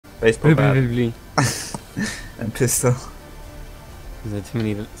Baseball bat. Probably. And pistol. Is there too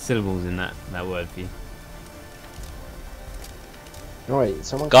many syllables in that word for you? Right,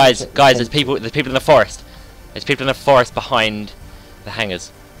 someone. Guys, there's people in the forest. There's people in the forest behind the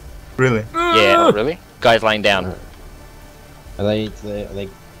hangars. Really? Yeah, Really? guys laying down. Are they?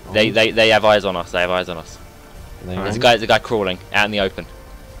 They have eyes on us. They have eyes on us. There's a guy crawling out in the open.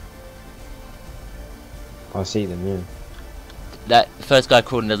 I see them. Yeah. That first guy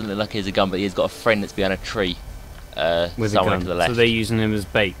crawling doesn't look like he has a gun, but he's got a friend that's behind a tree. With a somewhere gun. to the left. So they're using him as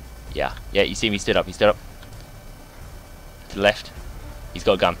bait. Yeah, you see him, he stood up. To the left. He's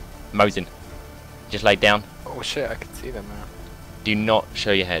got a gun. Mosing. Just laid down. Oh shit, I can see them now. Do not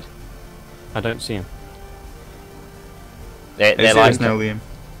show your head. I don't see him. They're Are you like... serious now, Liam?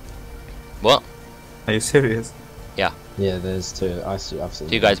 What? Are you serious? Yeah, there's two. I've seen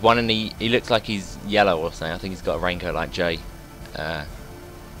Two guys. One in the... He looks like he's yellow or something. I think he's got a raincoat like Jay. I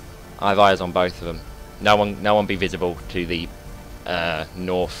have eyes on both of them. No one be visible to the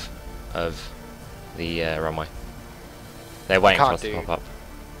north of the runway. They're waiting for us to pop up.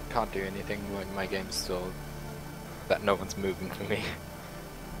 Can't do anything when my game's still that no one's moving for me.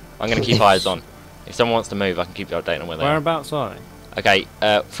 I'm going to keep eyes on. If someone wants to move, I can keep you updated on where they are. Whereabouts are they? Okay,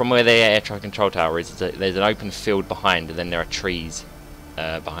 from where the air traffic control tower is, there's an open field behind, and then there are trees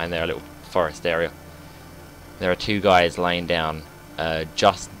behind there, a little forest area. There are two guys laying down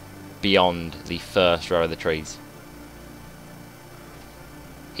just beyond the first row of the trees.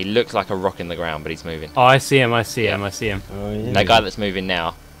 He looks like a rock in the ground, but he's moving. Oh, I see him. I see him. Oh, yeah. That guy that's moving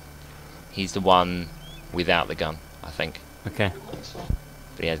now, he's the one without the gun, I think. Okay.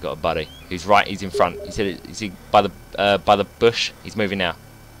 But he has got a buddy who's right. He's in front. You see by the bush. He's moving now.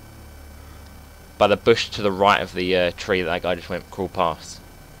 By the bush to the right of the tree that guy just crawled past.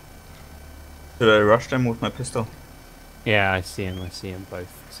 Should I rush them with my pistol? Yeah, I see him. I see them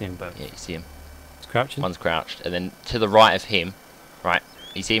both. See them both. Yeah, you see him. He's crouching. One's crouched, and then to the right of him, right.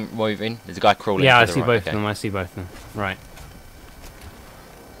 You see him moving. There's a guy crawling. Yeah, to I the see right. both Okay. of them. I see both of them. Right.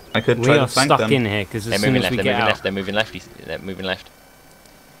 I could We try are to flank stuck them. in here because They're as soon moving as left. we They're get moving out, left. They're moving left. They're moving left.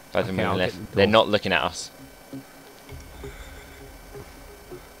 Both of them Okay, I'll moving get left. the They're door. not looking at us.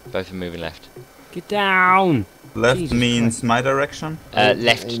 Both of them moving left. get down. Left Jesus means Christ. my direction.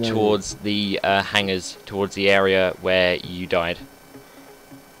 Left you know- towards the hangars, towards the area where you died.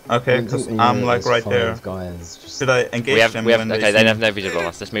 Okay, because I'm like right there. Should I engage them when Okay, they they see have me? no visual on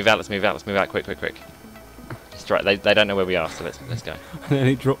us. Let's move out. Quick. Just right. They don't know where we are, so let's go. And then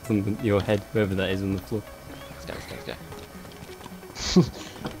it dropped on your head, whoever that is on the floor. Let's go.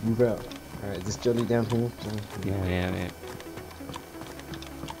 Move out. Alright, just Johnny down here. Yeah.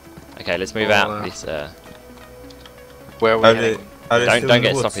 Okay, let's move Oh, out. This. Where are we Are heading? they still Don't in the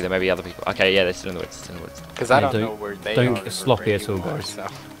get woods? sloppy. There may be other people. Okay, yeah, they're still in the woods. Because I Yeah, don't know where they don't are. get sloppy at all, anymore, guys. so-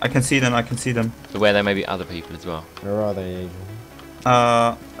 I can see them. But where there may be other people as well. Where are they,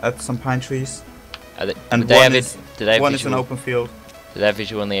 Adrian? At some pine trees. And Did they one have is do they have one is an visual? open field. Do they have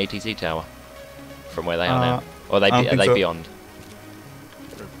visual on the ATC tower? From where they are now, or I don't are think they so. beyond?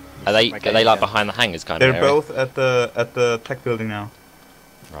 Are they Okay, like yeah. behind the hangars kind They're of area? both at the tech building now.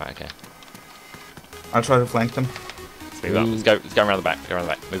 Right. Okay. I'll try to flank them. Let's move up. Let's go around the back.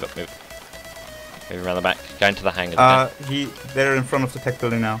 Move up. Move around the back. Go into the hangars. They're in front of the tech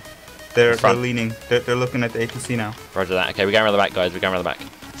building now. They're front. leaning. They're looking at the ATC now. Roger that. Okay, we're going around the back, guys. We're going around the back.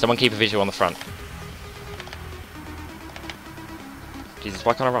 Someone keep a visual on the front. Jesus,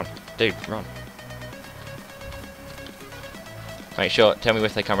 why can't I run? Dude, run. Make sure. Tell me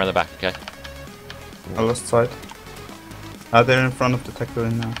if they come around the back, okay? I lost sight. They're in front of the tech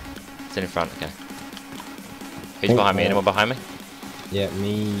building now. It's in front, okay. Who's behind me? Anyone behind me? Yeah,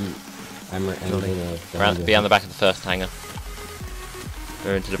 me. I'm Be on the back of the first hangar.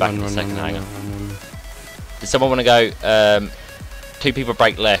 We're into the back of the second hangar. Run. Does someone want to go? 2 people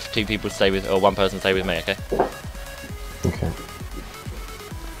break left, 2 people stay with, or 1 person stay with me, okay? Okay.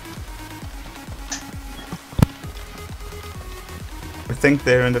 I think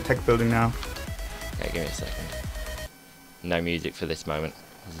they're in the tech building now. Okay, give me a second. No music for this moment.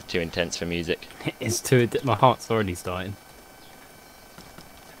 This is too intense for music. It's too. My heart's already starting.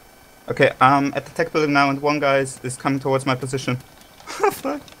 Okay, at the tech building now, and one guy is coming towards my position.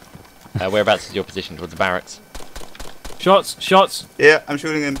 Fuck. Whereabouts is your position? Towards the barracks? Shots. Yeah, I'm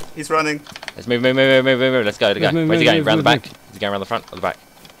shooting him. He's running. Let's move. Let's go. Move, Where's he going? move, Round the move, back? Is he going around the front or the back?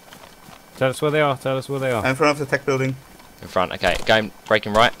 Tell us where they are. I'm in front of the tech building. In front, okay. Going,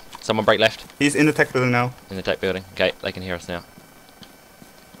 breaking right. Someone break left. He's in the tech building now. In the tech building. Okay, they can hear us now.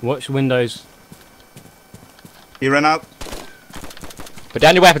 Watch windows. He ran out. Put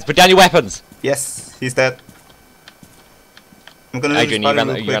down your weapons! Put down your weapons! Yes, he's dead. I'm gonna Adrian, you ran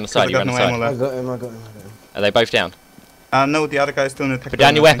the side. You ran the side. I got him. Are they both down? No, the other guy's still in the tech. Put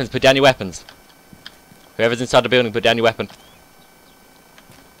down your weapons. Put down your weapons. Whoever's inside the building, put down your weapon.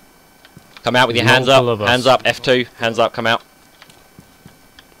 Come out with your hands up. Hands up. F2. Hands up. Come out.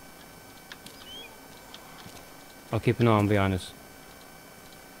 I'll keep an eye on behind us.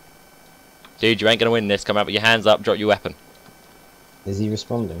 Dude, you ain't gonna win this. Come out with your hands up. Drop your weapon. Is he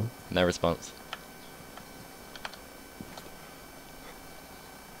responding? No response.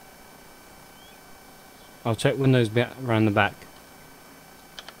 I'll check windows around the back.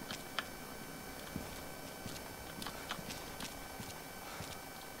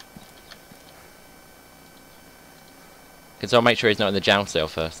 Can someone make sure he's not in the jail cell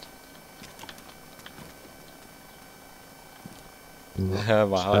first? My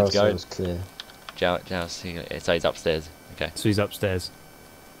heart's going. Clear. Jail, so he's upstairs. Okay. So he's upstairs.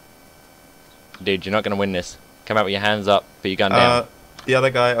 Dude, you're not gonna win this. Come out with your hands up, put your gun down. The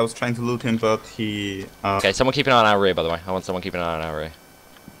other guy, I was trying to loot him, but he... Okay, someone keep an eye on our rear, by the way. I want someone keeping an eye on our rear.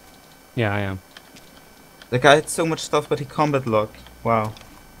 Yeah, I am. The guy had so much stuff, but he combat locked. Wow.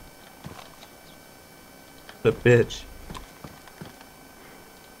 The bitch.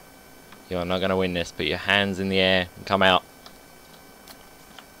 You're not gonna win this. Put your hands in the air and come out.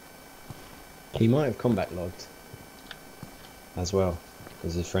 He might have combat logged as well,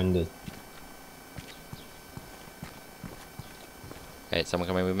 because his friend did. Okay, someone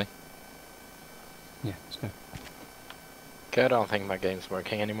coming with me? Yeah, let's go. Okay, I don't think my game's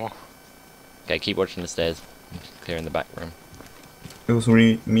working anymore. Okay, keep watching the stairs. Clearing the back room. It was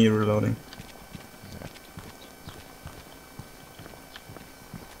me reloading.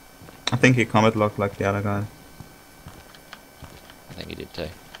 I think he combat locked like the other guy. I think he did too.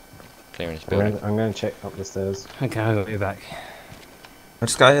 Clearing his building. I'm going to check up the stairs. Okay, I'll be back.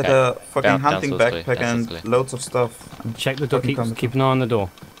 This guy had a fucking Downstairs hunting clear, backpack and clear. loads of stuff. Check the door. Fucking Keep an eye on the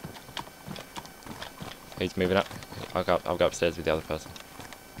door. He's moving up. I'll go upstairs with the other person.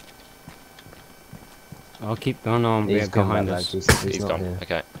 I'll keep an eye on He's behind us. He's He's not gone. here.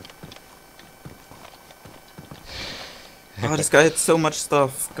 Okay. Oh, this guy had so much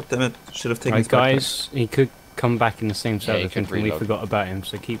stuff. God damn it. Should have taken Right, his backpack. guys, he could come back in the same Yeah, server he could thinking we reload. forgot about him,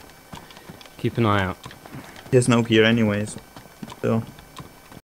 so keep an eye out. He has no gear anyways. Still.